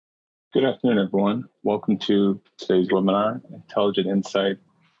Good afternoon, everyone. Welcome to today's webinar, Intelligent Insight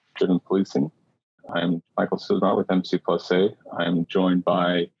Driven Policing. I'm Michael Silver with MC Plus A. I'm joined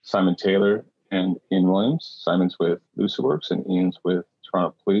by Simon Taylor and Ian Williams. Simon's with Lucidworks and Ian's with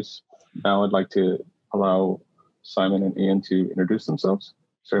Toronto Police. Now I'd like to allow Simon and Ian to introduce themselves,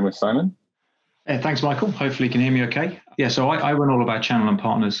 starting with Simon. Thanks, Michael. Hopefully you can hear me okay. Yeah, so I run all of our channel and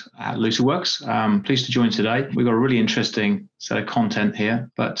partners at Lucidworks. Pleased to join today. We've got a really interesting set of content here,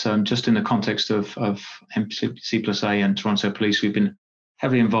 but just in the context of MC Plus A and Toronto Police, we've been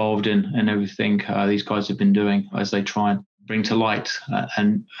heavily involved in everything these guys have been doing as they try and bring to light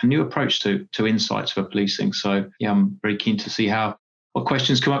a new approach to insights for policing. So yeah, I'm very keen to see what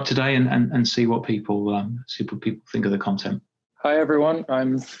questions come up today and see what people think of the content. Hi, everyone.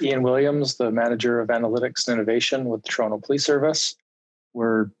 I'm Ian Williams, the Manager of Analytics and Innovation with the Toronto Police Service.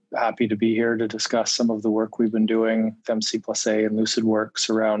 We're happy to be here to discuss some of the work we've been doing with MC Plus A and Lucidworks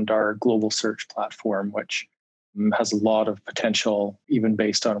around our global search platform, which has a lot of potential, even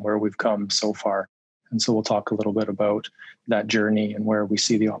based on where we've come so far. And so we'll talk a little bit about that journey and where we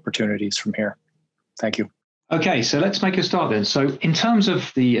see the opportunities from here. Thank you. Okay, so let's make a start then. So in terms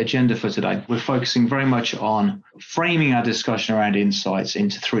of the agenda for today, we're focusing very much on framing our discussion around insights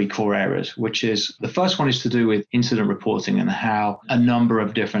into three core areas, which is the first one is to do with incident reporting and how a number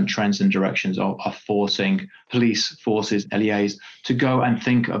of different trends and directions are forcing police forces, LEAs, to go and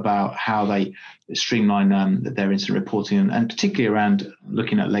think about how they streamline their incident reporting and particularly around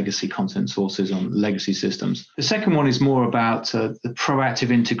looking at legacy content sources on legacy systems. The second one is more about the proactive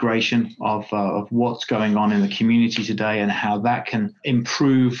integration of what's going on in the community today and how that can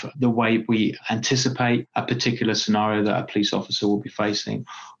improve the way we anticipate a particular scenario that a police officer will be facing,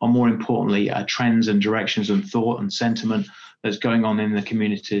 or more importantly, trends and directions and thought and sentiment that's going on in the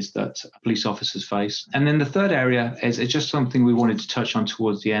communities that police officers face. And then the third area is just something we wanted to touch on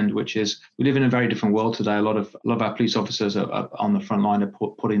towards the end, which is we live in a very different world today. A lot of our police officers are on the front line, are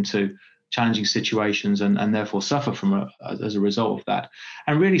put into challenging situations and therefore suffer as a result of that.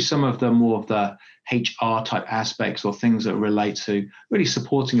 And really some of the HR type aspects or things that relate to really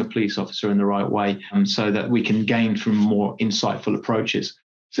supporting a police officer in the right way so that we can gain from more insightful approaches.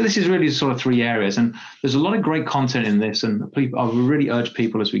 So this is really sort of three areas, and there's a lot of great content in this, and I would really urge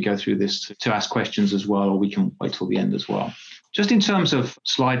people as we go through this to ask questions as well, or we can wait till the end as well. Just in terms of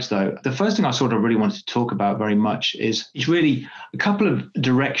slides though, the first thing I sort of really wanted to talk about very much is really a couple of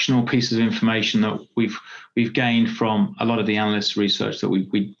directional pieces of information that we've gained from a lot of the analyst research that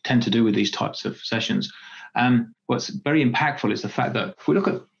we tend to do with these types of sessions. What's very impactful is the fact that if we look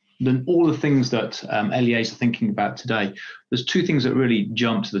at all the things that LEAs are thinking about today, there's two things that really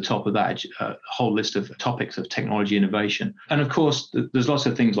jump to the top of that whole list of topics of technology innovation. And of course, there's lots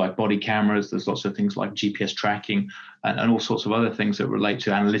of things like body cameras, there's lots of things like GPS tracking and all sorts of other things that relate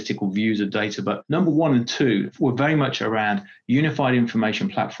to analytical views of data. But number one and two were very much around unified information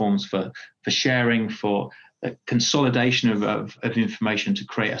platforms for sharing, for a consolidation of information to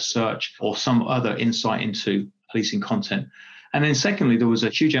create a search or some other insight into policing content. And then secondly, there was a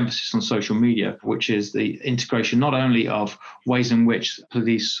huge emphasis on social media, which is the integration not only of ways in which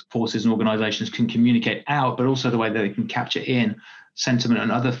police forces and organizations can communicate out, but also the way that they can capture in sentiment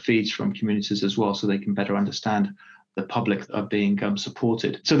and other feeds from communities as well, so they can better understand the public are being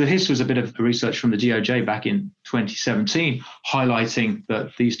supported. So this was a bit of research from the DOJ back in 2017, highlighting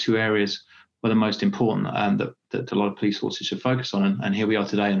that these two areas were the most important that a lot of police forces should focus on. And here we are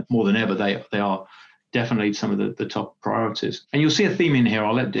today, and more than ever, they are definitely some of the top priorities. And you'll see a theme in here.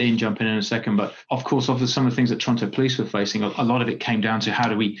 I'll let Ian jump in a second. But of course, of some of the things that Toronto Police were facing, a lot of it came down to how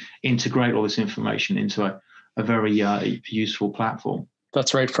do we integrate all this information into a very useful platform.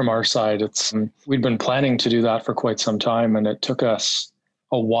 That's right. From our side, we'd been planning to do that for quite some time, and it took us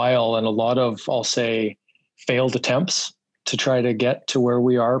a while and a lot of, I'll say, failed attempts to try to get to where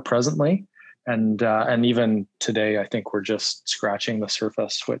we are presently. And even today, I think we're just scratching the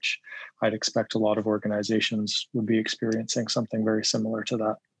surface, which I'd expect a lot of organizations would be experiencing something very similar to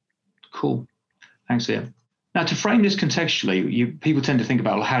that. Cool. Thanks, Ian. Now, to frame this contextually, people tend to think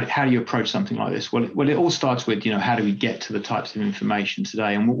about how do you approach something like this? Well, it all starts with, how do we get to the types of information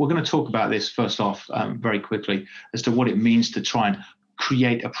today? And we're going to talk about this first off very quickly as to what it means to try and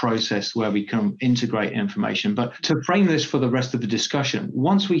create a process where we can integrate information. But to frame this for the rest of the discussion,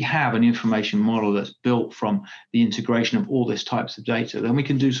 once we have an information model that's built from the integration of all these types of data, then we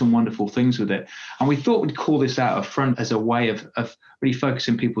can do some wonderful things with it. And we thought we'd call this out up front as a way of really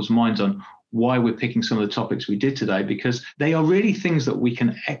focusing people's minds on why we're picking some of the topics we did today, because they are really things that we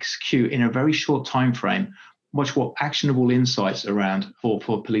can execute in a very short time frame, much more actionable insights around for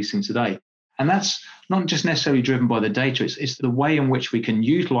policing today. And that's not just necessarily driven by the data, it's the way in which we can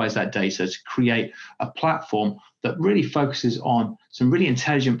utilize that data to create a platform that really focuses on some really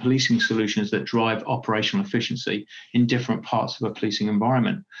intelligent policing solutions that drive operational efficiency in different parts of a policing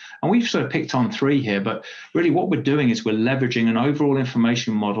environment. And we've sort of picked on three here, but really what we're doing is we're leveraging an overall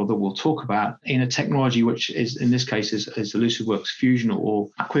information model that we'll talk about in a technology which is, in this case, is the Lucidworks Fusion or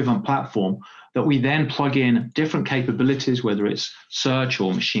equivalent platform, that we then plug in different capabilities, whether it's search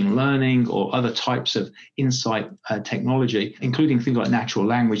or machine learning or other types of insight technology, including things like natural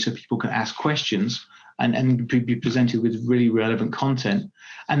language, so people can ask questions and be presented with really relevant content,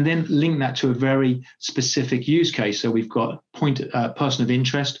 and then link that to a very specific use case. So we've got person of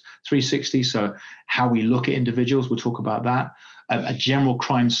interest 360, so how we look at individuals, we'll talk about that. A general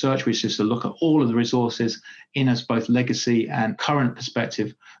crime search, which is to look at all of the resources in as both legacy and current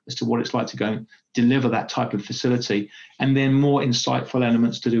perspective as to what it's like to go and deliver that type of facility. And then more insightful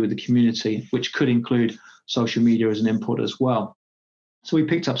elements to do with the community, which could include social media as an input as well. So we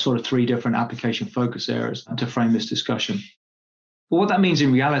picked up sort of three different application focus areas to frame this discussion. But what that means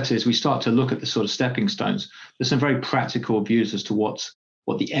in reality is we start to look at the sort of stepping stones. There's some very practical views as to what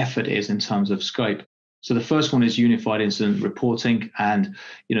the effort is in terms of scope. So the first one is unified incident reporting, and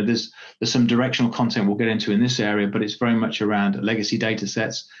there's some directional content we'll get into in this area, but it's very much around legacy data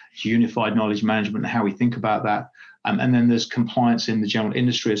sets, unified knowledge management, and how we think about that. And then there's compliance in the general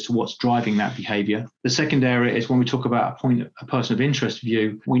industry as to what's driving that behavior. The second area is when we talk about a person of interest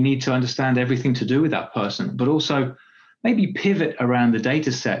view, we need to understand everything to do with that person, but also maybe pivot around the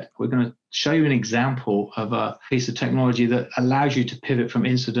data set. We're going to show you an example of a piece of technology that allows you to pivot from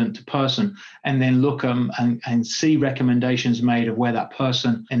incident to person and then look and see recommendations made of where that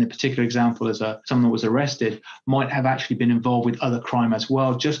person, in a particular example as someone that was arrested, might have actually been involved with other crime as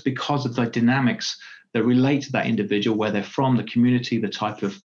well, just because of the dynamics that relate to that individual, where they're from, the community, the type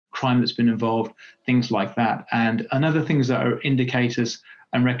of crime that's been involved, things like that. And other things that are indicators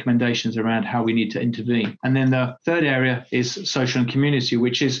and recommendations around how we need to intervene. And then the third area is social and community,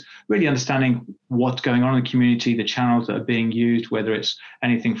 which is really understanding what's going on in the community, the channels that are being used, whether it's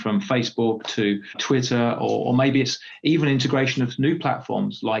anything from Facebook to Twitter, or maybe it's even integration of new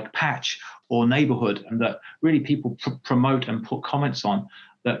platforms like Patch or Neighborhood, and that really people promote and put comments on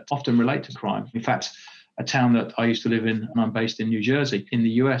that often relate to crime. In fact, a town that I used to live in, and I'm based in New Jersey, in the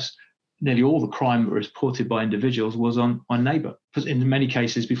US, nearly all the crime reported by individuals was on Neighbor, in many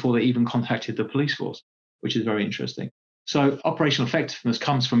cases before they even contacted the police force, which is very interesting. So operational effectiveness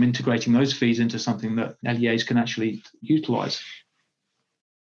comes from integrating those feeds into something that LEAs can actually utilize.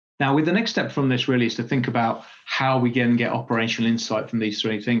 Now, with the next step from this really is to think about how we can get operational insight from these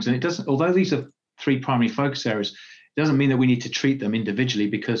three things. And it doesn't, although these are three primary focus areas, it doesn't mean that we need to treat them individually,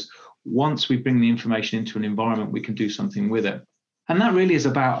 because once we bring the information into an environment, we can do something with it. And that really is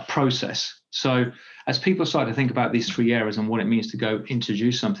about a process. So as people start to think about these three areas and what it means to go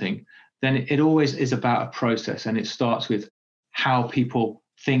introduce something, then it always is about a process. And it starts with how people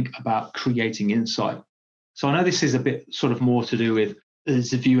think about creating insight. So I know this is a bit sort of more to do with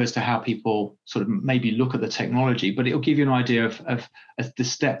there's a view as to how people sort of maybe look at the technology, but it'll give you an idea of the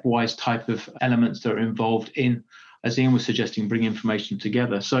stepwise type of elements that are involved in, as Ian was suggesting, bring information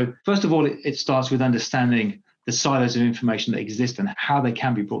together. So first of all, it starts with understanding the silos of information that exist and how they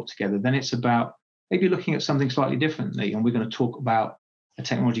can be brought together. Then it's about maybe looking at something slightly differently. And we're going to talk about a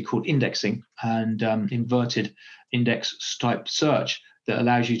technology called indexing and inverted index type search that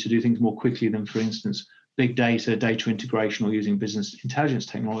allows you to do things more quickly than, for instance, big data integration, or using business intelligence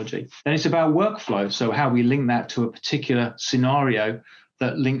technology. Then it's about workflow. So how we link that to a particular scenario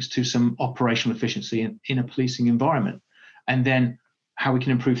that links to some operational efficiency in a policing environment. And then how we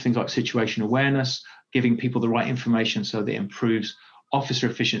can improve things like situation awareness, giving people the right information so that it improves officer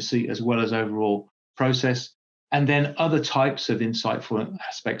efficiency as well as overall process. And then other types of insightful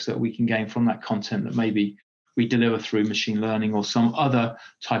aspects that we can gain from that content that maybe we deliver through machine learning or some other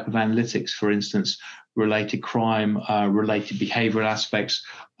type of analytics, for instance, related crime, related behavioral aspects,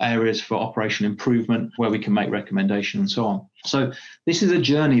 areas for operational improvement where we can make recommendations and so on. So this is a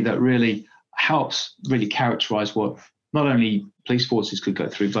journey that really helps really characterize what not only police forces could go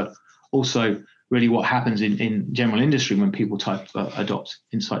through, but also really what happens in general industry when people adopt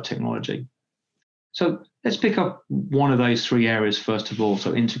insight technology. So let's pick up one of those three areas first of all,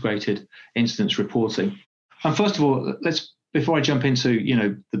 so integrated incidents reporting. And first of all, before I jump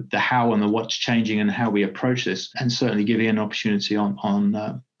into the how and the what's changing and how we approach this, and certainly give you an opportunity on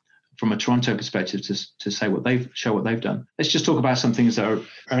from a Toronto perspective to say what they've done. Let's just talk about some things that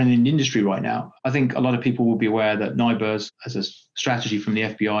are in the industry right now. I think a lot of people will be aware that NIBRS as a strategy from the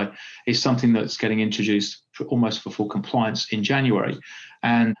FBI is something that's getting introduced almost for full compliance in January.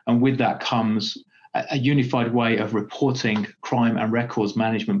 And with that comes a unified way of reporting crime and records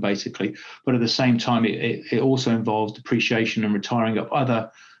management, basically. But at the same time, it also involves depreciation and retiring of other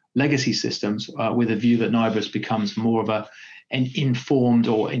legacy systems with a view that NIBRS becomes more of an informed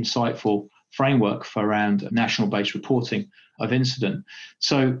or insightful framework for around national-based reporting of incident.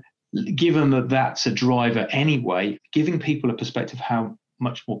 So given that that's a driver anyway, giving people a perspective how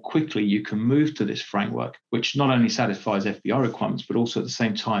much more quickly you can move to this framework, which not only satisfies FBI requirements, but also at the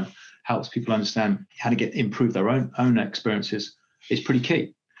same time helps people understand how to improve their own experiences, is pretty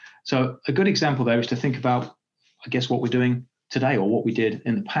key. So a good example there is to think about, I guess, what we're doing today or what we did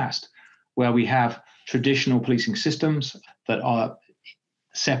in the past, where we have traditional policing systems that are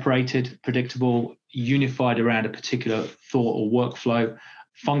separated, predictable, unified around a particular thought or workflow,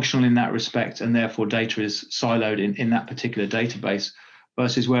 functional in that respect, and therefore data is siloed in that particular database,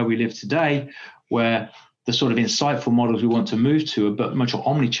 versus where we live today, where the sort of insightful models we want to move to are but much more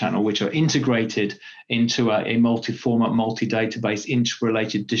omni-channel, which are integrated into a multi-format, multi-database,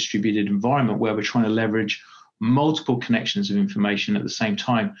 interrelated, distributed environment where we're trying to leverage multiple connections of information at the same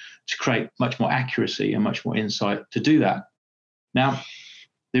time to create much more accuracy and much more insight to do that. Now,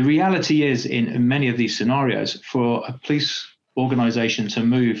 the reality is in many of these scenarios, for a police organization to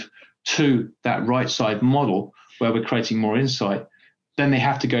move to that right side model where we're creating more insight, then they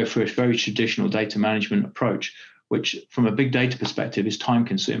have to go through a very traditional data management approach, which from a big data perspective is time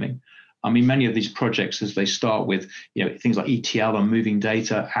consuming. I mean, many of these projects, as they start with, things like ETL and moving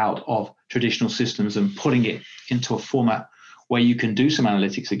data out of traditional systems and putting it into a format where you can do some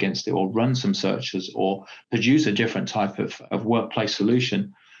analytics against it or run some searches or produce a different type of workplace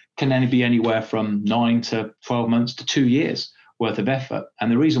solution, can then be anywhere from 9 to 12 months to 2 years worth of effort. And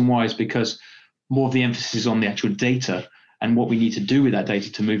the reason why is because more of the emphasis is on the actual data and what we need to do with that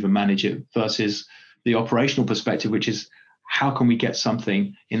data to move and manage it versus the operational perspective, which is how can we get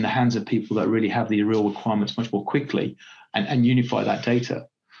something in the hands of people that really have the real requirements much more quickly and unify that data.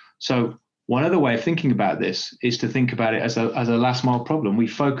 So one other way of thinking about this is to think about it as a last mile problem. We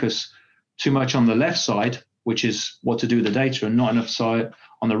focus too much on the left side, which is what to do with the data, and not enough side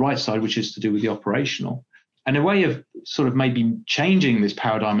on the right side, which is to do with the operational. And a way of sort of maybe changing this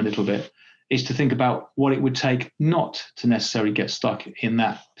paradigm a little bit is to think about what it would take not to necessarily get stuck in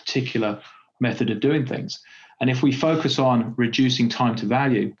that particular method of doing things. And if we focus on reducing time to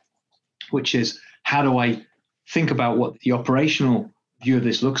value, which is how do I think about what the operational view of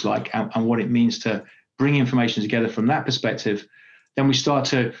this looks like and what it means to bring information together from that perspective, then we start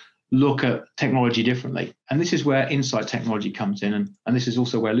to look at technology differently. And this is where insight technology comes in. And this is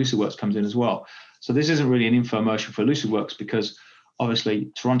also where Lucidworks comes in as well. So this isn't really an infomercial for Lucidworks because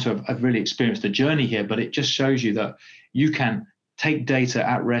obviously Toronto have really experienced a journey here, but it just shows you that you can take data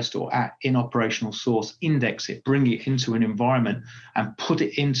at rest or in operational source, index it, bring it into an environment and put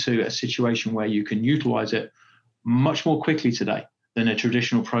it into a situation where you can utilize it much more quickly today than a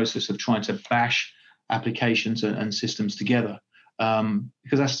traditional process of trying to bash applications and systems together.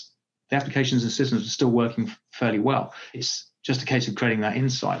 Because the applications and systems are still working fairly well. It's just a case of creating that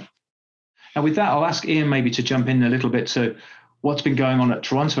insight. Now with that, I'll ask Ian maybe to jump in a little bit to what's been going on at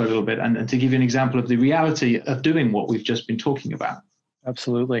Toronto a little bit and to give you an example of the reality of doing what we've just been talking about.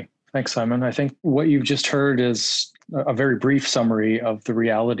 Absolutely. Thanks, Simon. I think what you've just heard is a very brief summary of the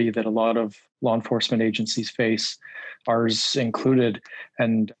reality that a lot of law enforcement agencies face, ours included.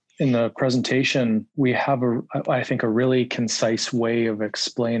 And in the presentation, we have I think a really concise way of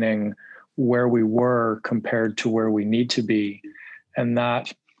explaining where we were compared to where we need to be. And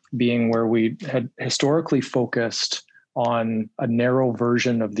that being where we had historically focused on a narrow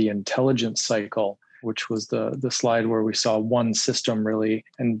version of the intelligence cycle, which was the slide where we saw one system really,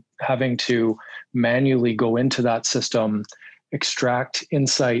 and having to manually go into that system, extract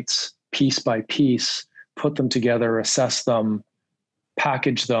insights piece by piece, put them together, assess them,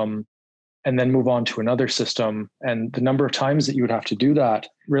 package them, and then move on to another system. And the number of times that you would have to do that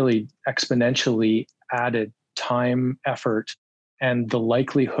really exponentially added time, effort, and the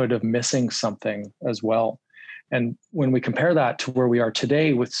likelihood of missing something as well. And when we compare that to where we are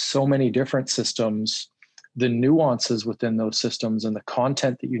today with so many different systems, the nuances within those systems and the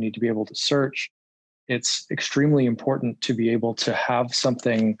content that you need to be able to search, it's extremely important to be able to have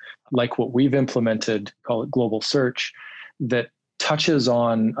something like what we've implemented, call it Global Search, that touches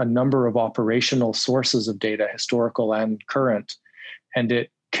on a number of operational sources of data, historical and current, and it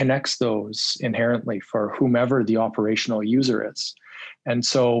connects those inherently for whomever the operational user is. And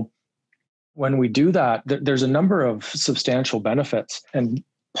so when we do that, there's a number of substantial benefits. And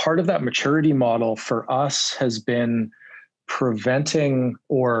part of that maturity model for us has been preventing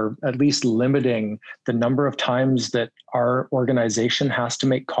or at least limiting the number of times that our organization has to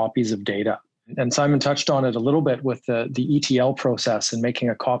make copies of data. And Simon touched on it a little bit with the ETL process and making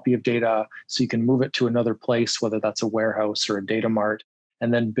a copy of data so you can move it to another place, whether that's a warehouse or a data mart,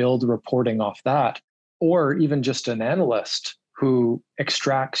 and then build reporting off that. Or even just an analyst who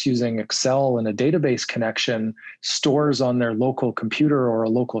extracts using Excel and a database connection, stores on their local computer or a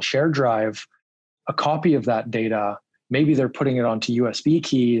local shared drive a copy of that data. Maybe they're putting it onto USB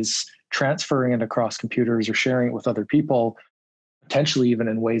keys, transferring it across computers or sharing it with other people, potentially even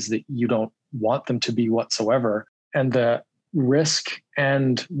in ways that you don't want them to be whatsoever. And the risk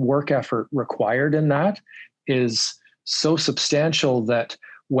and work effort required in that is so substantial that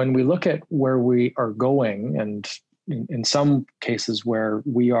when we look at where we are going, and in some cases where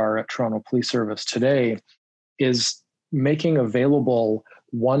we are at Toronto Police Service today, is making available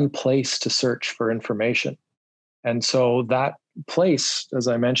one place to search for information. And so that place, as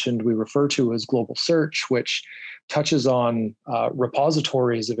I mentioned, we refer to as Global Search, which touches on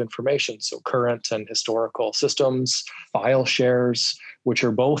repositories of information, so current and historical systems, file shares, which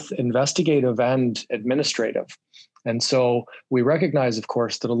are both investigative and administrative. And so we recognize, of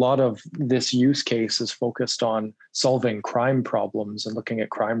course, that a lot of this use case is focused on solving crime problems and looking at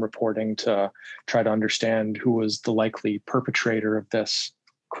crime reporting to try to understand who was the likely perpetrator of this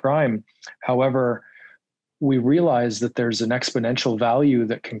crime. However, we realize that there's an exponential value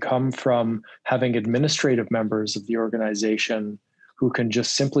that can come from having administrative members of the organization who can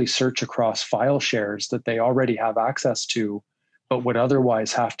just simply search across file shares that they already have access to, but would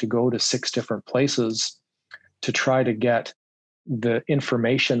otherwise have to go to 6 different places to try to get the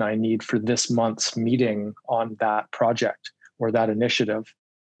information I need for this month's meeting on that project or that initiative.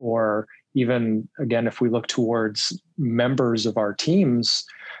 Or even, again, if we look towards members of our teams,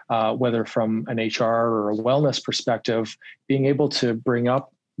 whether from an HR or a wellness perspective, being able to bring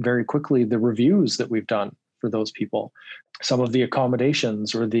up very quickly the reviews that we've done for those people, some of the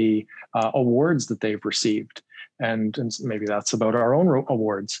accommodations or the awards that they've received. And maybe that's about our own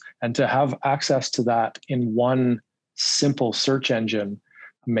awards. And to have access to that in one simple search engine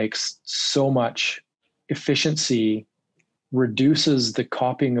makes so much efficiency, reduces the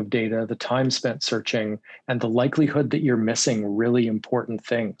copying of data, the time spent searching, and the likelihood that you're missing really important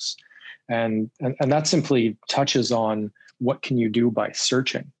things. And that simply touches on what can you do by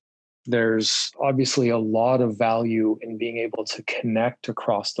searching. There's obviously a lot of value in being able to connect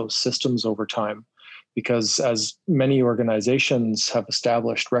across those systems over time, because as many organizations have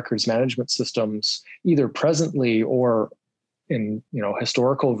established records management systems, either presently or in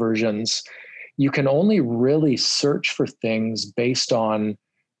historical versions, you can only really search for things based on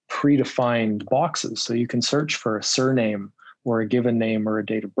predefined boxes. So you can search for a surname or a given name or a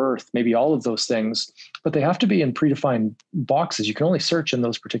date of birth, maybe all of those things, but they have to be in predefined boxes. You can only search in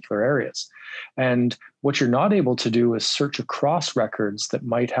those particular areas. And what you're not able to do is search across records that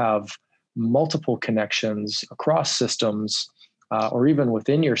might have multiple connections across systems or even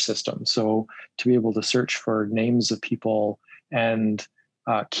within your system. So to be able to search for names of people and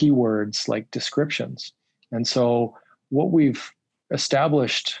keywords like descriptions. And so what we've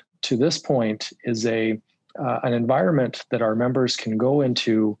established to this point is an environment that our members can go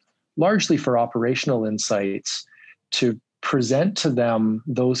into largely for operational insights to present to them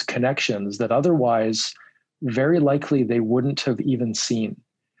those connections that otherwise very likely they wouldn't have even seen,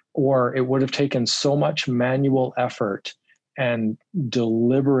 or it would have taken so much manual effort and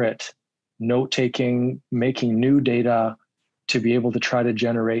deliberate note-taking, making new data to be able to try to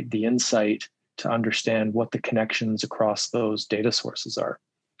generate the insight to understand what the connections across those data sources are.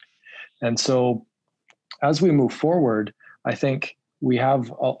 And so as we move forward, I think we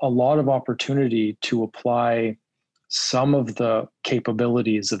have a lot of opportunity to apply some of the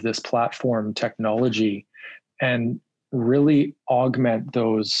capabilities of this platform technology and really augment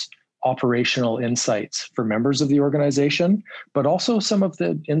those operational insights for members of the organization, but also some of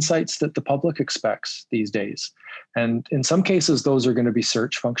the insights that the public expects these days. And in some cases, those are going to be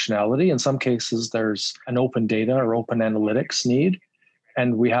search functionality. In some cases, there's an open data or open analytics need.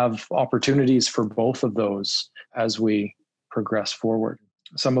 And we have opportunities for both of those as we progress forward.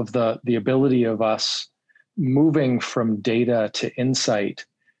 Some of the ability of us moving from data to insight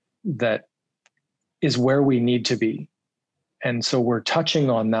that is where we need to be. And so we're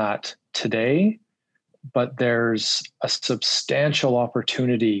touching on that today, but there's a substantial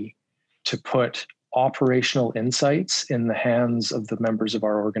opportunity to put operational insights in the hands of the members of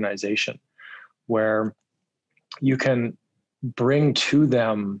our organization, where you can bring to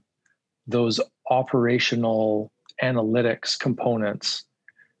them those operational analytics components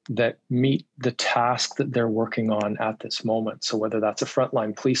that meet the task that they're working on at this moment. So whether that's a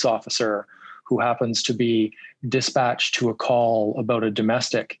frontline police officer who happens to be dispatched to a call about a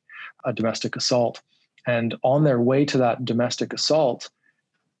domestic, a domestic assault. And on their way to that domestic assault,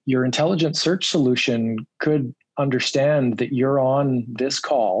 your intelligent search solution could understand that you're on this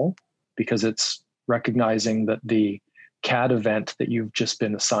call because it's recognizing that the CAD event that you've just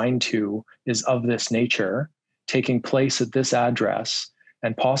been assigned to is of this nature, taking place at this address,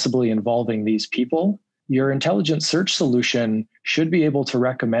 and possibly involving these people. Your intelligent search solution should be able to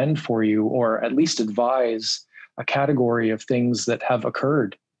recommend for you, or at least advise, a category of things that have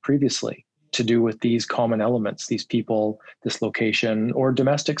occurred previously to do with these common elements, these people, this location, or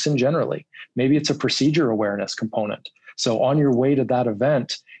domestics in generally. Maybe it's a procedure awareness component. So on your way to that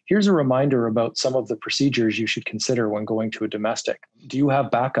event, here's a reminder about some of the procedures you should consider when going to a domestic. Do you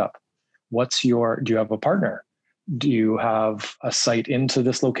have backup? Do you have a partner? Do you have a site into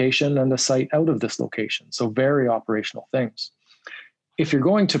this location and a site out of this location? So very operational things. If you're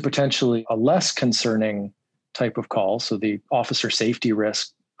going to potentially a less concerning type of call, so the officer safety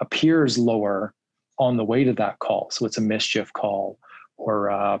risk appears lower on the way to that call. So it's a mischief call or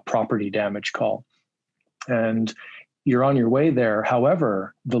a property damage call. And you're on your way there.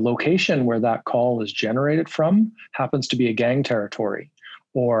 However, the location where that call is generated from happens to be a gang territory,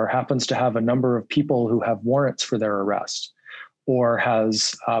 or happens to have a number of people who have warrants for their arrest, or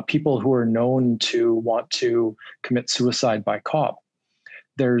has people who are known to want to commit suicide by cop.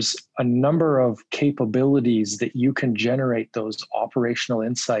 There's a number of capabilities that you can generate those operational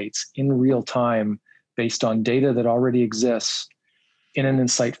insights in real time based on data that already exists in an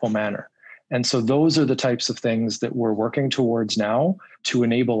insightful manner. And so those are the types of things that we're working towards now to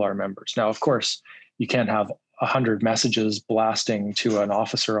enable our members. Now, of course, you can't have 100 messages blasting to an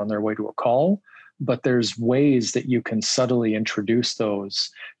officer on their way to a call, but there's ways that you can subtly introduce those,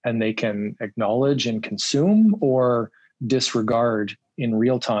 and they can acknowledge and consume or disregard in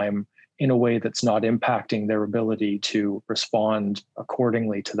real time in a way that's not impacting their ability to respond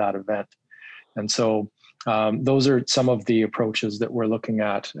accordingly to that event. And so those are some of the approaches that we're looking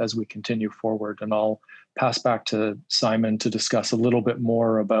at as we continue forward. And I'll pass back to Simon to discuss a little bit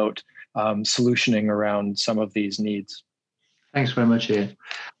more about solutioning around some of these needs. Thanks very much, Ian.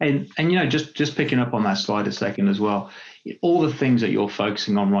 And just picking up on that slide a second as well, all the things that you're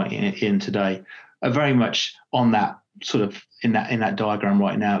focusing on right in today are very much on that sort of in that diagram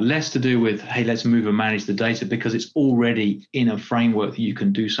right now. Less to do with, hey, let's move and manage the data, because it's already in a framework that you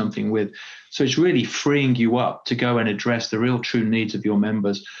can do something with. So it's really freeing you up to go and address the real true needs of your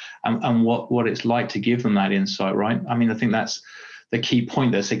members and what it's like to give them that insight, right? I mean, I think that's the key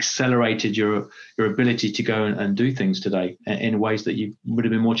point that's accelerated your ability to go and do things today in ways that you would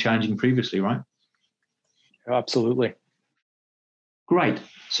have been more challenging previously, right? Absolutely. Great.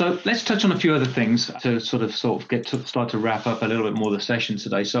 So let's touch on a few other things to sort of start to wrap up a little bit more of the session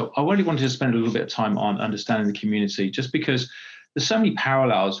today. So I really wanted to spend a little bit of time on understanding the community, just because there's so many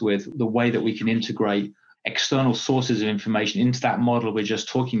parallels with the way that we can integrate external sources of information into that model we're just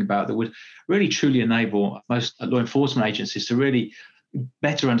talking about that would really truly enable most law enforcement agencies to really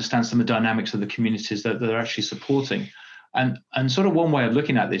better understand some of the dynamics of the communities that they're actually supporting. And sort of one way of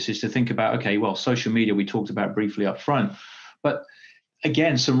looking at this is to think about, okay, well, social media we talked about briefly up front, but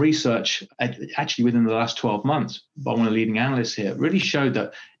again, some research actually within the last 12 months by one of the leading analysts here really showed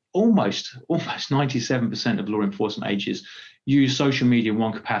that almost 97% of law enforcement agents use social media in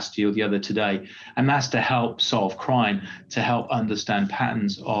one capacity or the other today. And that's to help solve crime, to help understand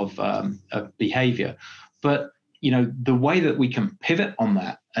patterns of behavior. But the way that we can pivot on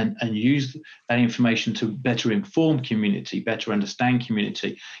that and use that information to better inform community, better understand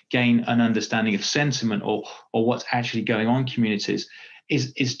community, gain an understanding of sentiment or what's actually going on in communities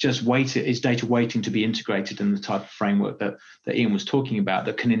is data waiting to be integrated in the type of framework that Ian was talking about,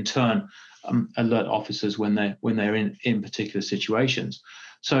 that can in turn alert officers when they're in particular situations.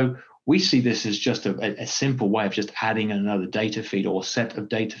 So we see this as just a simple way of just adding another data feed or set of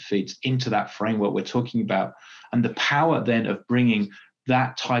data feeds into that framework we're talking about. And the power then of bringing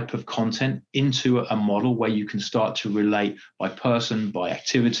that type of content into a model where you can start to relate by person, by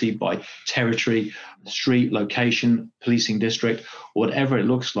activity, by territory, street, location, policing district, whatever it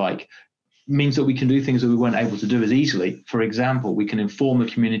looks like, means that we can do things that we weren't able to do as easily. For example, we can inform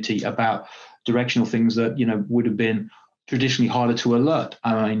the community about directional things that would have been traditionally harder to alert.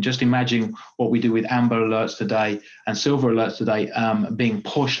 I mean, just imagine what we do with amber alerts today and silver alerts today being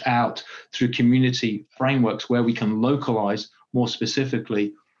pushed out through community frameworks where we can localize more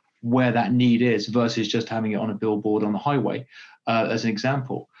specifically where that need is versus just having it on a billboard on the highway, as an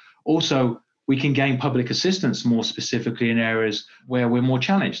example. Also, we can gain public assistance more specifically in areas where we're more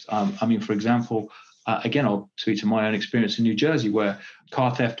challenged. I mean, for example, again, I'll speak to my own experience in New Jersey, where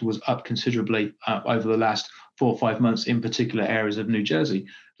car theft was up considerably over the last 4 or 5 months in particular areas of New Jersey.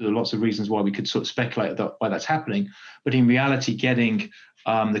 There are lots of reasons why we could sort of speculate why that's happening. But in reality, getting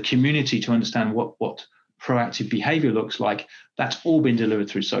the community to understand what proactive behavior looks like, that's all been delivered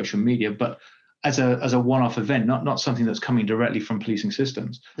through social media, but as a one-off event, not something that's coming directly from policing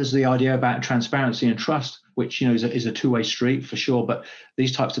systems. There's the idea about transparency and trust, which is a two-way street for sure, but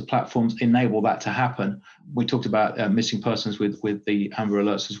these types of platforms enable that to happen. We talked about missing persons with the Amber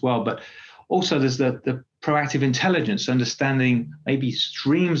Alerts as well, but also there's the proactive intelligence, understanding maybe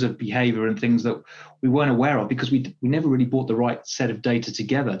streams of behavior and things that we weren't aware of because we never really brought the right set of data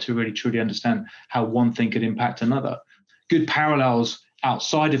together to really truly understand how one thing could impact another. Good parallels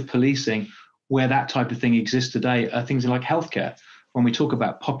outside of policing where that type of thing exists today are things like healthcare. When we talk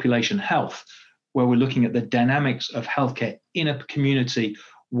about population health, where we're looking at the dynamics of healthcare in a community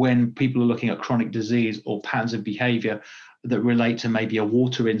when people are looking at chronic disease or patterns of behavior that relate to maybe a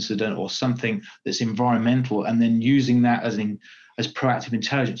water incident or something that's environmental, and then using that as proactive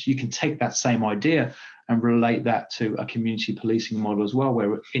intelligence, you can take that same idea and relate that to a community policing model as well, where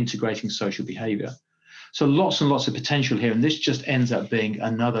we're integrating social behavior. So lots and lots of potential here, and this just ends up being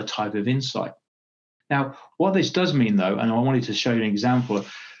another type of insight. Now, what this does mean, though, and I wanted to show you an example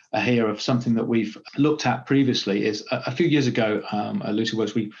here of something that we've looked at previously, is a few years ago at Lucid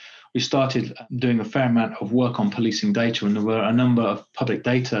Works, we started doing a fair amount of work on policing data, and there were a number of public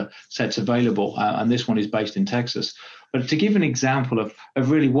data sets available, and this one is based in Texas. But to give an example of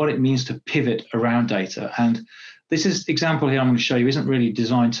really what it means to pivot around data, and this example here I'm going to show you isn't really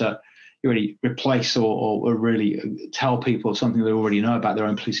designed to really replace or really tell people something they already know about their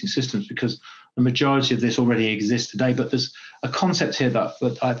own policing systems, because the majority of this already exists today, but there's a concept here that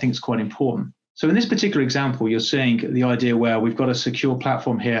I think is quite important. So in this particular example, you're seeing the idea where we've got a secure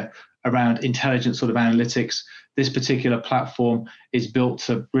platform here around intelligent sort of analytics. This particular platform is built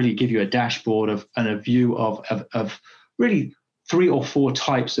to really give you a dashboard and a view of really 3 or 4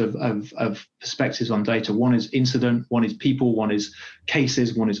 types of perspectives on data. One is incident, one is people, one is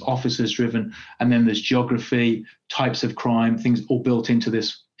cases, one is officers driven, and then there's geography, types of crime, things all built into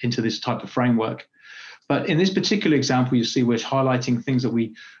this type of framework. But in this particular example, you see we're highlighting things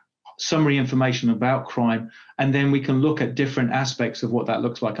that summary information about crime, and then we can look at different aspects of what that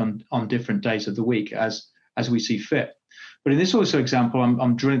looks like on different days of the week as we see fit. But in this also example,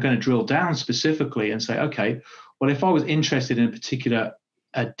 I'm going to drill down specifically and say, okay, well, if I was interested in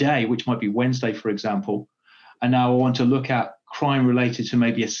a day, which might be Wednesday, for example, and now I want to look at crime related to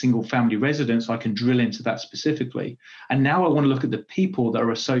maybe a single family residence, I can drill into that specifically. And now I want to look at the people that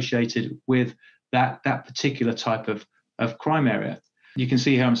are associated with that particular type of crime area. You can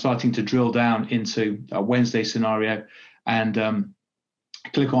see here I'm starting to drill down into a Wednesday scenario and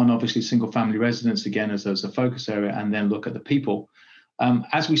click on obviously single family residence again as a focus area, and then look at the people.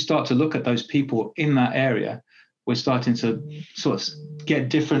 As we start to look at those people in that area, we're starting to sort of get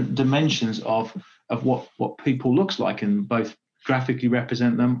different dimensions of what people looks like, and both graphically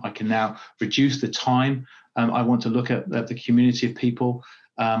represent them. I can now reduce the time. I want to look at the community of people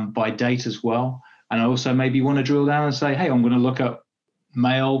by date as well. And I also maybe want to drill down and say, hey, I'm going to look at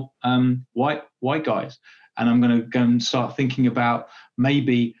male white guys. And I'm going to go and start thinking about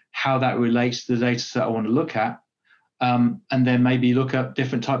maybe how that relates to the data set I want to look at. And then maybe look at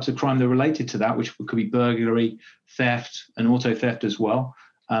different types of crime that are related to that, which could be burglary, theft, and auto theft as well.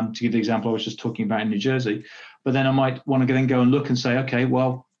 To give the example I was just talking about in New Jersey. But then I might want to then go and look and say, okay,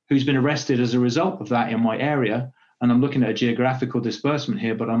 well, who's been arrested as a result of that in my area? And I'm looking at a geographical disbursement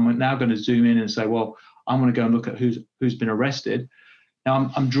here, but I'm now going to zoom in and say, well, I'm going to go and look at who's been arrested.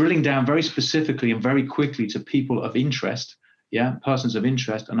 Now I'm drilling down very specifically and very quickly to people of interest, persons of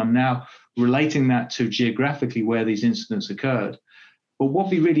interest, and I'm now relating that to geographically where these incidents occurred. But what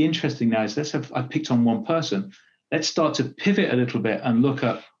would be really interesting now is I've picked on one person. Let's start to pivot a little bit and look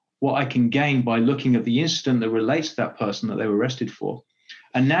at what I can gain by looking at the incident that relates to that person that they were arrested for.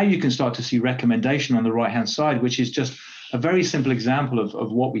 And now you can start to see recommendation on the right-hand side, which is just a very simple example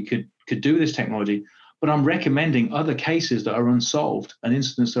of what we could do with this technology. But I'm recommending other cases that are unsolved and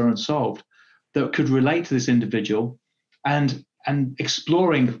incidents that are unsolved that could relate to this individual, and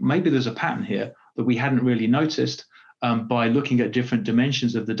exploring maybe there's a pattern here that we hadn't really noticed by looking at different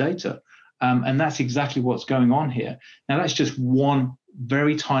dimensions of the data. And that's exactly what's going on here. Now, that's just one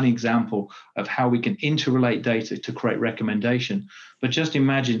very tiny example of how we can interrelate data to create recommendation. But just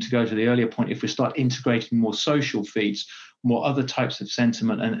imagine, to go to the earlier point, if we start integrating more social feeds, more other types of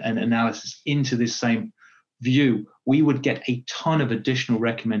sentiment and analysis into this same view, we would get a ton of additional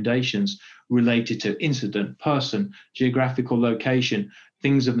recommendations related to incident, person, geographical location,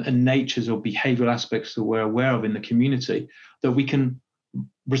 things of natures or behavioral aspects that we're aware of in the community that we can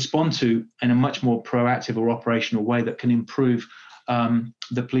respond to in a much more proactive or operational way that can improve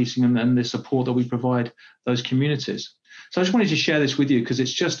the policing and the support that we provide those communities. So I just wanted to share this with you because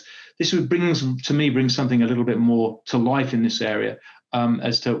this would bring something a little bit more to life in this area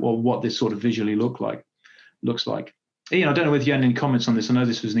as to what this sort of visually looks like. Ian, I don't know whether you had any comments on this. I know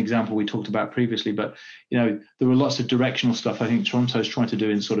this was an example we talked about previously, but there were lots of directional stuff I think Toronto's trying to do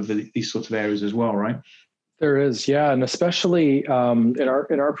in sort of these sorts of areas as well, right? There is, yeah, and especially in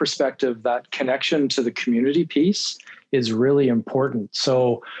our perspective, that connection to the community piece is really important.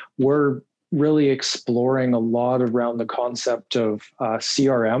 So we're really exploring a lot around the concept of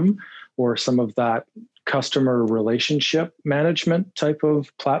CRM or some of that customer relationship management type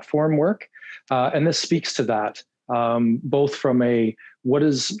of platform work, and this speaks to that. Both from what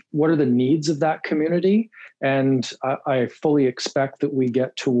are the needs of that community, and I fully expect that we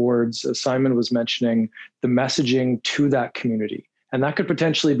get towards, as Simon was mentioning, the messaging to that community, and that could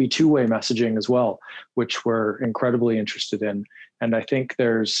potentially be two-way messaging as well, which we're incredibly interested in. And I think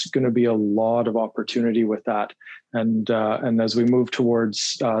there's going to be a lot of opportunity with that. And as we move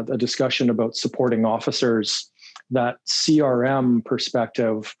towards a discussion about supporting officers, that CRM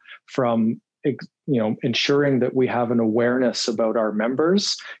perspective from ensuring that we have an awareness about our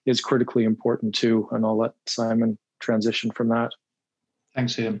members is critically important too. And I'll let Simon transition from that.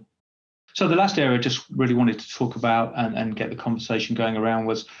 Thanks, Ian. So the last area I just really wanted to talk about and get the conversation going around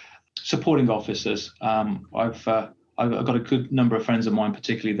was supporting officers. I've got a good number of friends of mine,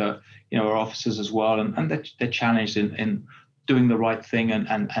 particularly that are officers as well, and they're challenged in doing the right thing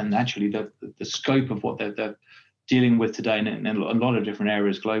and actually the scope of what they're dealing with today in a lot of different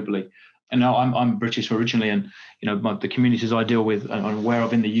areas globally. And now I'm British originally, and the communities I deal with and I'm aware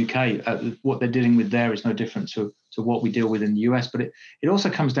of in the UK, what they're dealing with there is no different to what we deal with in the US. But it also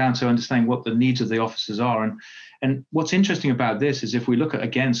comes down to understanding what the needs of the officers are. And what's interesting about this is if we look at,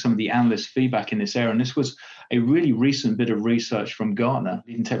 again, some of the analyst feedback in this area, and this was a really recent bit of research from Gartner,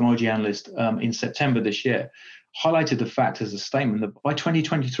 leading technology analyst in September this year, highlighted the fact as a statement that by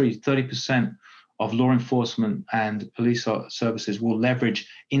 2023, 30% of law enforcement and police services will leverage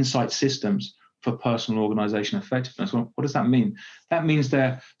insight systems for personal organization effectiveness. Well, what does that mean? That means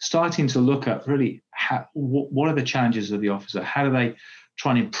they're starting to look at really what are the challenges of the officer? How do they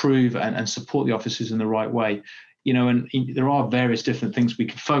try and improve and support the officers in the right way? And there are various different things we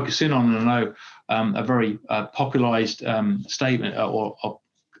could focus in on. And I know a very popularized statement or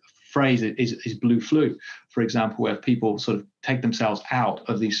phrase is blue flu, for example, where people sort of take themselves out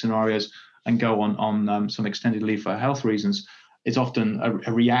of these scenarios and go on some extended leave for health reasons. It's often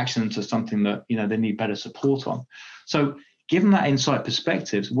a reaction to something that they need better support on. So given that insight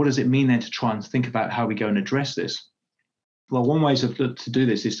perspectives, what does it mean then to try and think about how we go and address this? Well, one way to do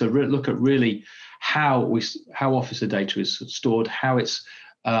this is to look at really how officer data is stored, how it's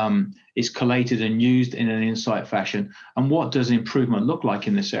collated and used in an insight fashion, and what does improvement look like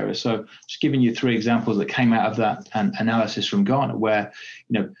in this area. So just giving you 3 examples that came out of that analysis from Gartner, where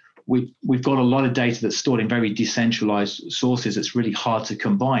we've got a lot of data that's stored in very decentralized sources. It's really hard to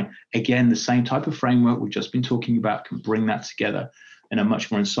combine. Again, the same type of framework we've just been talking about can bring that together in a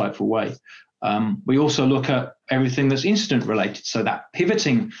much more insightful way. We also look at everything that's incident related. So that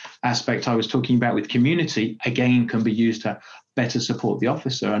pivoting aspect I was talking about with community, again, can be used to better support the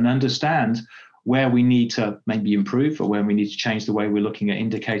officer and understand where we need to maybe improve or where we need to change the way we're looking at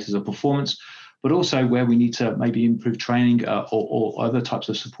indicators of performance, but also where we need to maybe improve training or other types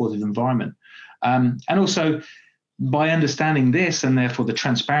of supportive environment. And also by understanding this and therefore the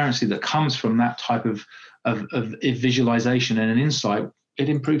transparency that comes from that type of visualization and an insight, it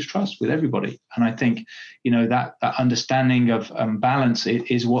improves trust with everybody. And I think, that understanding of balance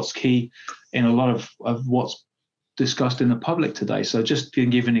is what's key in a lot of what's discussed in the public today. So just to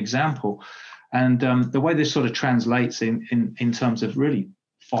give an example, and the way this sort of translates in terms of really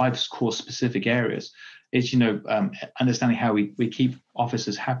 5 core specific areas is, understanding how we keep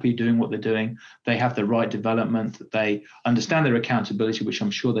officers happy doing what they're doing. They have the right development. They understand their accountability, which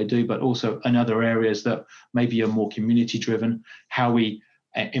I'm sure they do, but also in other areas that maybe are more community driven, how we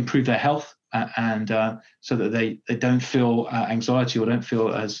improve their health and so that they don't feel anxiety or don't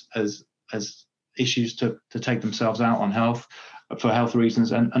feel as issues to take themselves out on health for health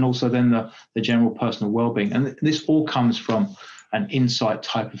reasons, and also then the general personal well-being. And this all comes from an insight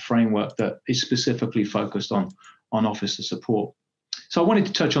type of framework that is specifically focused on officer support. So I wanted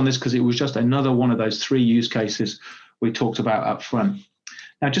to touch on this because it was just another one of those 3 use cases we talked about up front.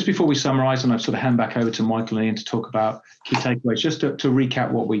 Now, just before we summarize, and I sort of hand back over to Michael and Ian to talk about key takeaways, just to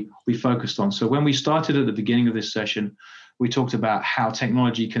recap what we focused on. So when we started at the beginning of this session, we talked about how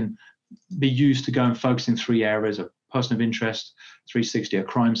technology can be used to go and focus in 3 areas of person of interest, 360, a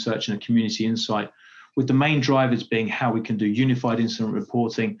crime search, and a community insight, with the main drivers being how we can do unified incident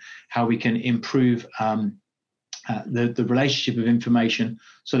reporting, how we can improve the relationship of information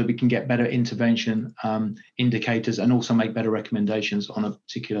so that we can get better intervention indicators and also make better recommendations on a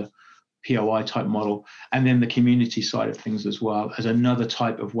particular POI type model, and then the community side of things as well as another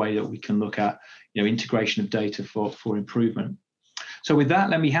type of way that we can look at integration of data for improvement. So with that,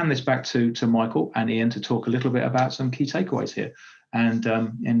 let me hand this back to Michael and Ian to talk a little bit about some key takeaways here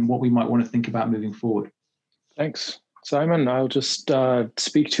and what we might want to think about moving forward. Thanks, Simon. I'll just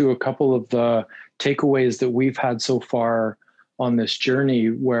speak to a couple of the takeaways that we've had so far on this journey,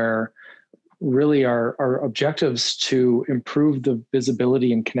 where really our objectives to improve the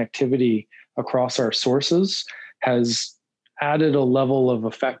visibility and connectivity across our sources has added a level of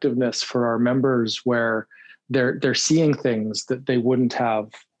effectiveness for our members where they're seeing things that they wouldn't have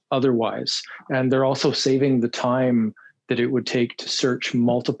otherwise. And they're also saving the time that it would take to search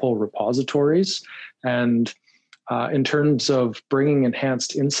multiple repositories. And in terms of bringing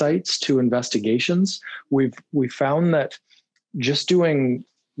enhanced insights to investigations, we've found that just doing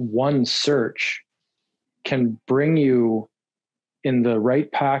one search can bring you in the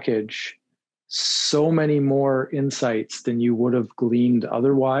right package so many more insights than you would have gleaned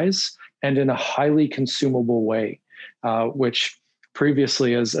otherwise, and in a highly consumable way, which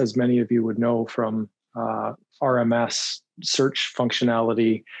previously, as many of you would know from RMS search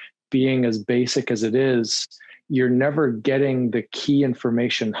functionality being as basic as it is, you're never getting the key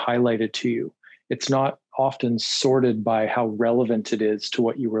information highlighted to you. It's not often sorted by how relevant it is to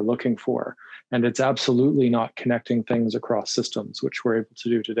what you were looking for. And it's absolutely not connecting things across systems, which we're able to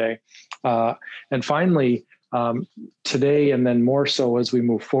do today. And finally, today, and then more so as we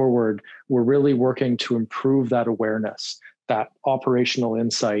move forward, we're really working to improve that awareness, that operational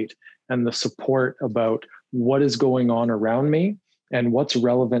insight, and the support about what is going on around me and what's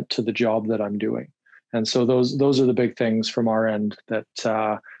relevant to the job that I'm doing. And so those are the big things from our end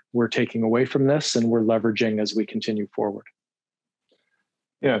that we're taking away from this and we're leveraging as we continue forward.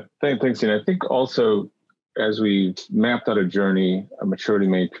 Yeah, thanks, Ian. I think also as we mapped out a journey, a maturity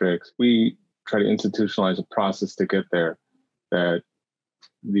matrix, we try to institutionalize a process to get there. That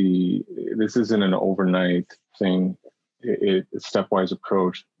this isn't an overnight thing. It's a stepwise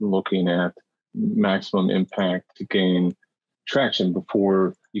approach, looking at maximum impact to gain traction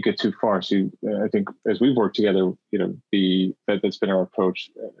before you get too far. So I think as we've worked together, that's been our approach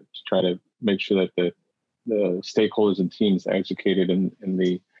to try to make sure that the stakeholders and teams executed in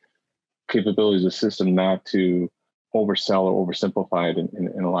the capabilities of the system, not to oversell or oversimplify it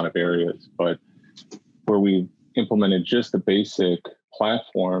in a lot of areas, but where we implemented just the basic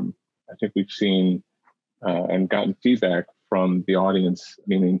platform, I think we've seen and gotten feedback from the audience,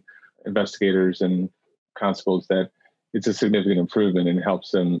 meaning investigators and constables, that it's a significant improvement and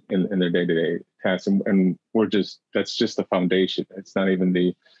helps them in their day-to-day tasks. And that's just the foundation. It's not even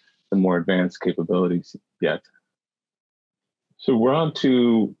the more advanced capabilities yet. So we're on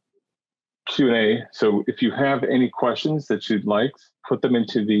to Q&A. So if you have any questions that you'd like, put them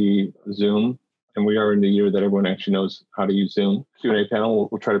into the Zoom. And we are in the year that everyone actually knows how to use Zoom. Q&A panel,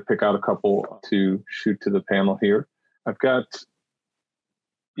 we'll try to pick out a couple to shoot to the panel here. I've got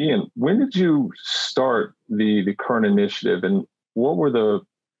Ian, when did you start the current initiative, and what were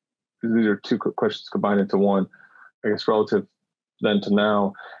these are two questions combined into one, I guess, relative then to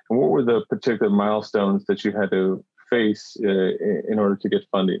now, and what were the particular milestones that you had to face in order to get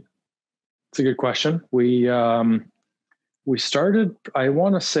funding? It's a good question. We started, I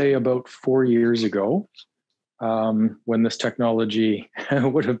want to say, about 4 years ago, when this technology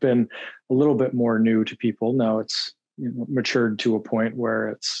would have been a little bit more new to people. Now it's matured to a point where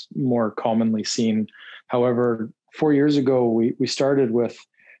it's more commonly seen. However, 4 years ago, we started with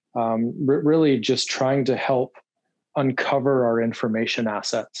really just trying to help uncover our information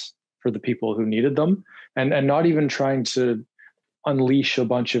assets for the people who needed them, and not even trying to unleash a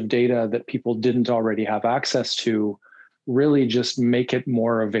bunch of data that people didn't already have access to, really just make it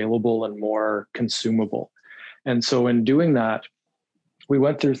more available and more consumable. And so in doing that, we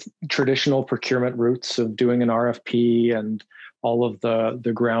went through traditional procurement routes of doing an RFP and all of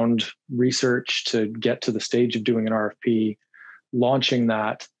the ground research to get to the stage of doing an RFP, launching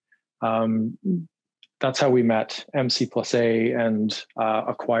that. That's how we met MC+A and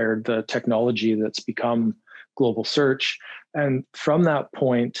acquired the technology that's become Global Search. And from that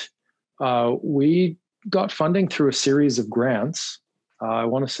point, we got funding through a series of grants. I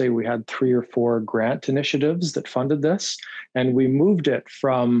want to say we had 3 or 4 grant initiatives that funded this, and we moved it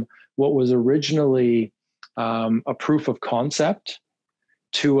from what was originally a proof of concept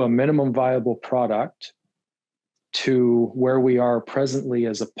to a minimum viable product to where we are presently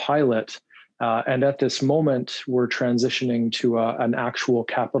as a pilot. And at this moment, we're transitioning to an actual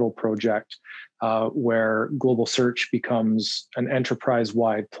capital project where Global Search becomes an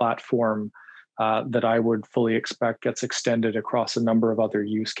enterprise-wide platform that I would fully expect gets extended across a number of other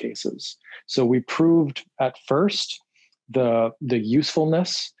use cases. So we proved at first the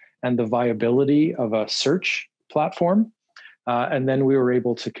usefulness and the viability of a search platform. And then we were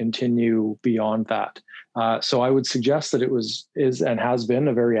able to continue beyond that. So I would suggest that it is and has been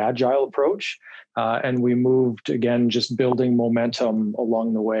a very agile approach. And we moved, again, just building momentum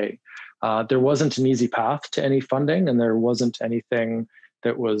along the way. There wasn't an easy path to any funding, and there wasn't anything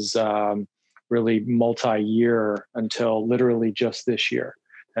that was really multi-year until literally just this year.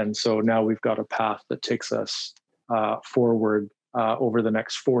 And so now we've got a path that takes us forward over the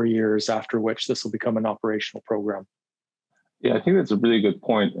next 4 years, after which this will become an operational program. Yeah, I think that's a really good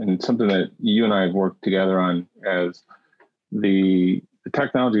point, and something that you and I have worked together on. As the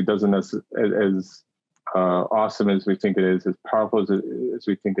technology doesn't as awesome as we think it is, as powerful as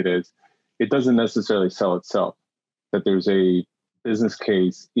we think it is, it doesn't necessarily sell itself. That there's a business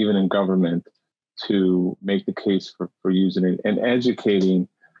case, even in government, to make the case for using it and educating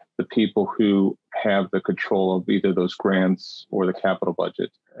the people who have the control of either those grants or the capital budget.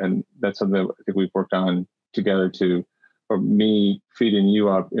 And that's something that I think we've worked on together to, or me feeding you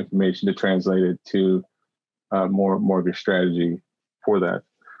up information to translate it to more of your strategy for that.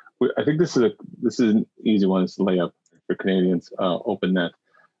 I think this is an easy one to lay up for Canadians. OpenNet.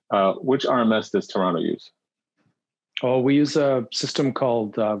 Which RMS does Toronto use? Oh, we use a system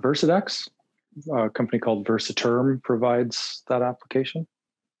called Versadex. A company called Versaterm provides that application.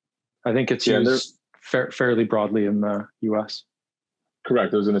 I think it's used fairly broadly in the US.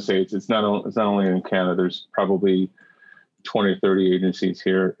 Correct. I was going to say it's not only in Canada. There's probably 20 or 30 agencies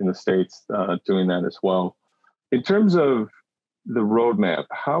here in the States doing that as well. In terms of the roadmap,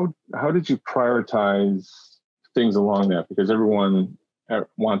 how did you prioritize things along that? Because everyone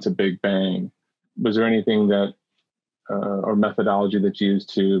wants a big bang. Was there anything that or methodology that you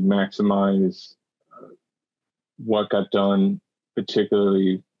used to maximize what got done,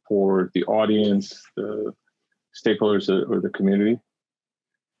 particularly for the audience, the stakeholders, or the community?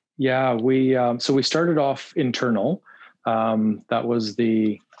 Yeah, so we started off internal. That was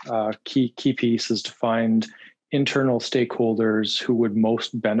the key piece, is to find internal stakeholders who would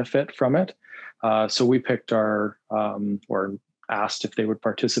most benefit from it. So we picked or asked if they would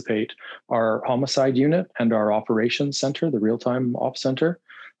participate, our homicide unit and our operations center, the real-time ops center,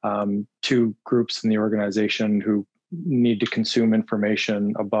 two groups in the organization who need to consume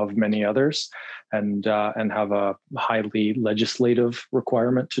information above many others and have a highly legislative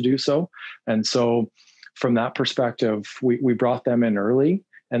requirement to do so. And so from that perspective, we brought them in early,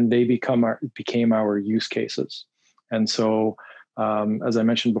 and they became our use cases. And so as I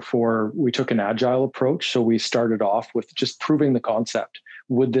mentioned before, we took an agile approach. So we started off with just proving the concept.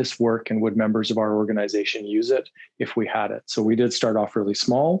 Would this work, and would members of our organization use it if we had it? So we did start off really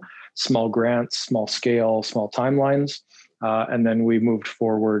small grants, small scale, small timelines. And then we moved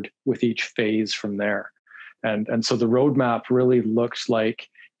forward with each phase from there. And so the roadmap really looks like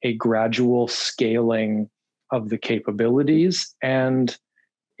a gradual scaling of the capabilities and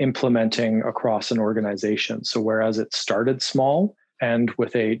implementing across an organization. So whereas it started small, and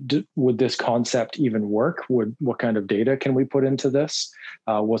would this concept even work? What kind of data can we put into this?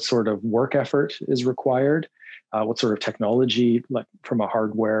 What sort of work effort is required? What sort of technology, like from a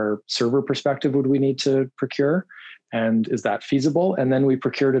hardware server perspective, would we need to procure? And is that feasible? And then we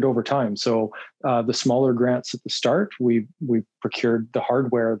procured it over time. So the smaller grants at the start, we procured the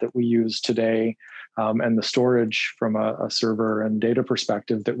hardware that we use today, and the storage from a server and data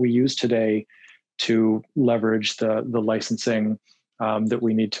perspective that we use today to leverage the licensing that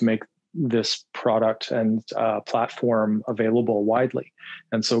we need to make this product and platform available widely.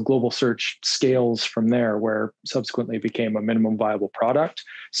 And so Global Search scales from there, where subsequently became a minimum viable product.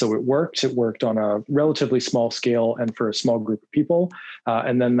 So it worked on a relatively small scale and for a small group of people.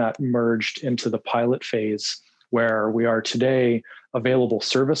 And then that merged into the pilot phase, where we are today available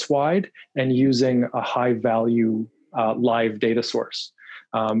service-wide and using a high value live data source,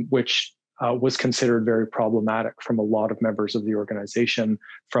 which was considered very problematic from a lot of members of the organization,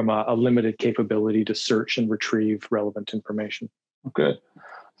 from a limited capability to search and retrieve relevant information. Okay.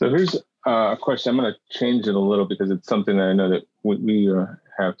 So here's a question. I'm going to change it a little because it's something that I know that we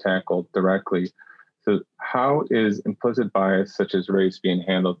have tackled directly. So how is implicit bias such as race being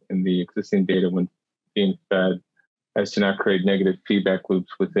handled in the existing data when being fed, as to not create negative feedback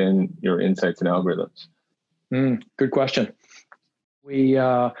loops within your insights and algorithms? Good question.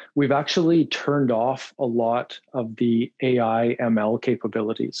 We've actually turned off a lot of the AI ML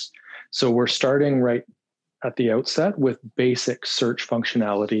capabilities. So we're starting right at the outset with basic search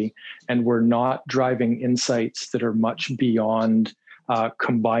functionality, and we're not driving insights that are much beyond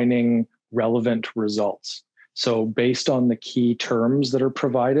combining relevant results. So based on the key terms that are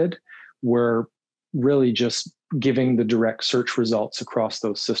provided, we're really just giving the direct search results across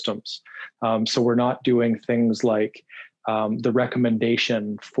those systems. So we're not doing things like the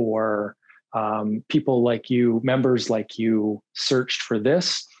recommendation for people like you, members like you searched for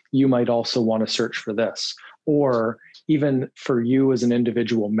this, you might also want to search for this. Or even for you as an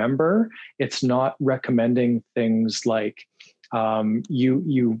individual member, it's not recommending things like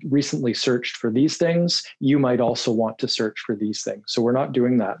you recently searched for these things, you might also want to search for these things. So we're not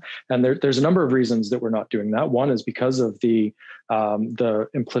doing that. And there's a number of reasons that we're not doing that. One is because of the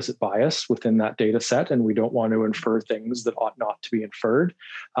implicit bias within that data set, and we don't want to infer things that ought not to be inferred.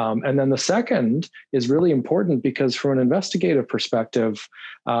 And then the second is really important because from an investigative perspective,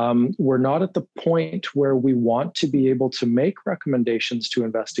 we're not at the point where we want to be able to make recommendations to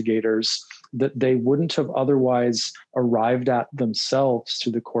investigators that they wouldn't have otherwise arrived at themselves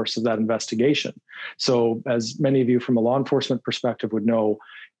through the course of that investigation. So as many of you from a law enforcement perspective would know,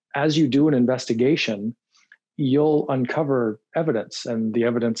 as you do an investigation, you'll uncover evidence, and the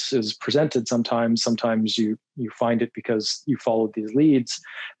evidence is presented sometimes. Sometimes you find it because you followed these leads.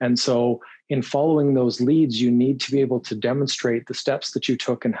 And so in following those leads, you need to be able to demonstrate the steps that you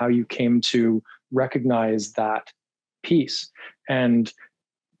took and how you came to recognize that piece. And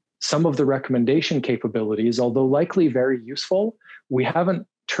some of the recommendation capabilities, although likely very useful, we haven't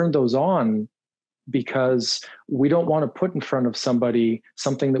turned those on because we don't want to put in front of somebody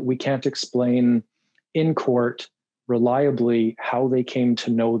something that we can't explain in court reliably how they came to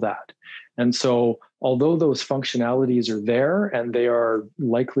know that. And so although those functionalities are there and they are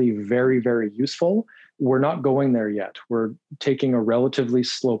likely very, very useful, we're not going there yet. We're taking a relatively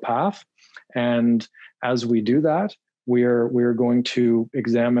slow path. And as we do that, we're going to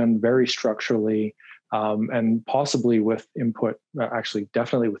examine very structurally and possibly with input, actually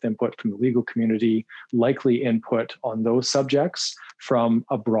definitely with input from the legal community, likely input on those subjects from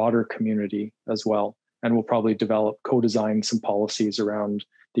a broader community as well. And we'll probably co-design some policies around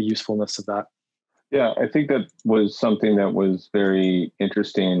the usefulness of that. Yeah, I think that was something that was very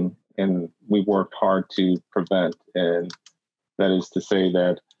interesting and we worked hard to prevent. And that is to say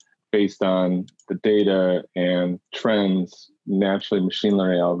that based on the data and trends, naturally machine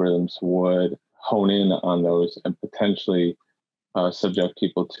learning algorithms would hone in on those and potentially subject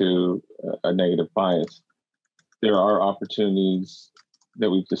people to a negative bias. There are opportunities that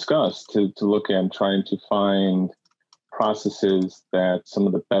we've discussed to look at trying to find processes that some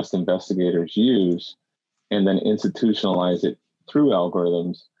of the best investigators use and then institutionalize it through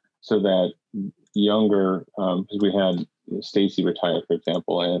algorithms so that younger, because we had Stacy retired, for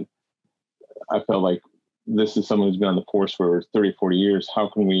example, and I felt like this is someone who's been on the force for 30, 40 years. How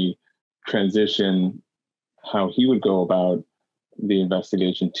can we transition how he would go about the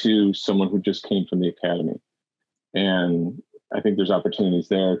investigation to someone who just came from the academy? And I think there's opportunities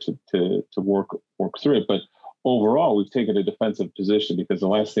there to work through it. But overall, we've taken a defensive position because the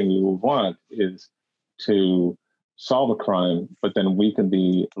last thing we would want is to solve a crime, but then weaken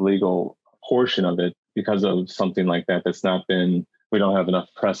the legal portion of it because of something like that that's not been, we don't have enough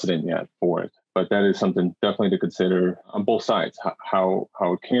precedent yet for it. But that is something definitely to consider on both sides, how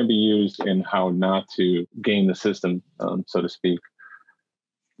it can be used and how not to game the system, so to speak.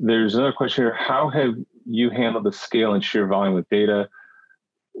 There's another question here. How have you handled the scale and sheer volume of data?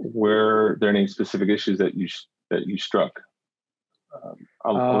 Were there any specific issues that you struck?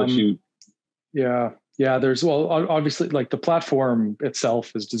 I'll let you. Yeah. There's, well, obviously, like the platform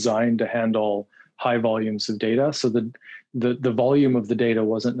itself is designed to handle high volumes of data. So the volume of the data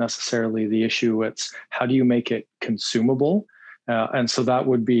wasn't necessarily the issue. It's how do you make it consumable? And so that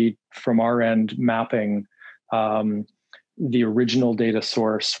would be from our end mapping the original data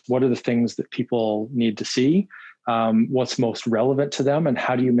source. What are the things that people need to see? What's most relevant to them? And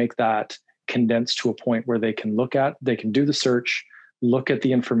how do you make that condensed to a point where they can do the search, look at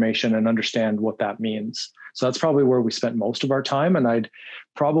the information and understand what that means. So that's probably where we spent most of our time. And I'd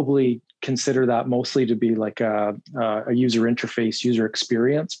probably consider that mostly to be like a user interface, user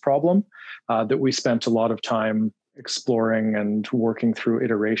experience problem that we spent a lot of time exploring and working through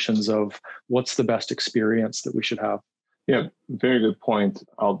iterations of what's the best experience that we should have. Yeah, very good point.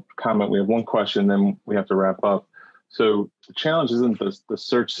 I'll comment. We have one question, then we have to wrap up. So the challenge isn't the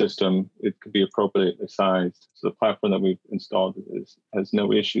search system. It could be appropriately sized. So the platform that we've installed has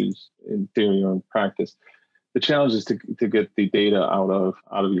no issues in theory or in practice. the challenge is to get the data out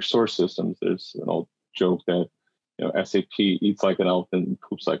of your source systems. There's an old joke that SAP eats like an elephant and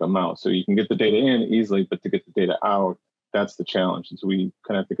poops like a mouse. So you can get the data in easily, but to get the data out, that's the challenge. And so we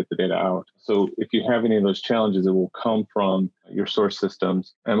kind of have to get the data out. So if you have any of those challenges, it will come from your source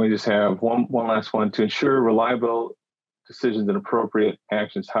systems. And we just have one last one. To ensure reliable decisions and appropriate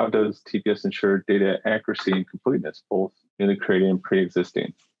actions, how does TPS ensure data accuracy and completeness, both newly created and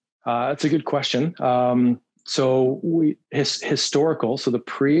pre-existing? That's a good question. So historical, so the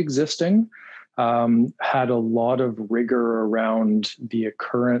pre-existing had a lot of rigor around the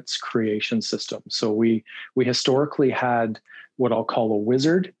occurrence creation system. So we historically had what I'll call a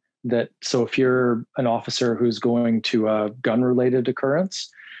wizard so if you're an officer who's going to a gun-related occurrence,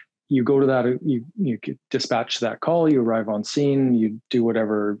 you go to that, you dispatch that call, you arrive on scene, you do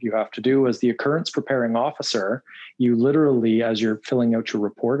whatever you have to do. As the occurrence preparing officer, you literally, as you're filling out your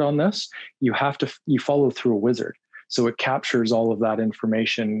report on this, you follow through a wizard. So it captures all of that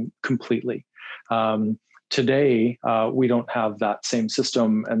information completely. Today, we don't have that same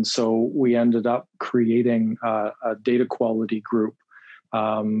system. And so we ended up creating a data quality group,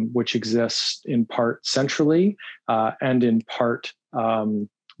 which exists in part centrally and in part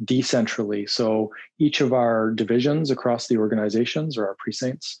decentrally. So each of our divisions across the organizations, or our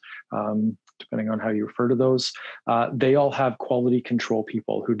precincts, depending on how you refer to those, they all have quality control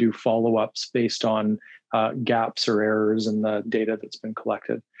people who do follow-ups based on gaps or errors in the data that's been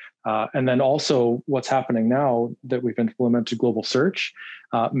collected. And then also what's happening now that we've implemented global search,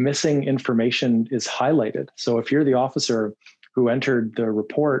 missing information is highlighted. So if you're the officer who entered the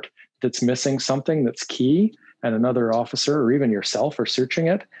report that's missing something that's key, and another officer or even yourself are searching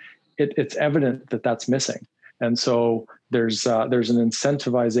it's evident that that's missing. And so there's an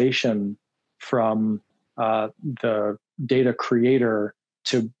incentivization from the data creator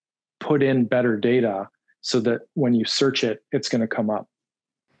to put in better data so that when you search it, it's going to come up.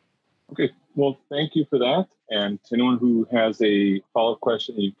 Okay, well, thank you for that. And to anyone who has a follow-up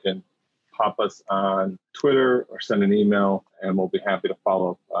question, you can pop us on Twitter or send an email, and we'll be happy to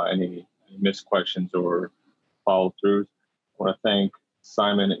follow up any missed questions or follow through. I want to thank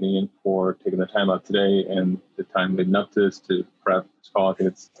Simon and Ian for taking the time out today and the time leading up to this to prep this call. I think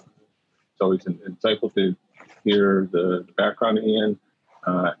it's always insightful to hear the background of Ian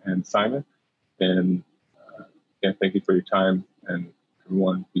and Simon. And again, thank you for your time, and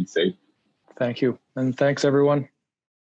everyone be safe. Thank you. And thanks, everyone.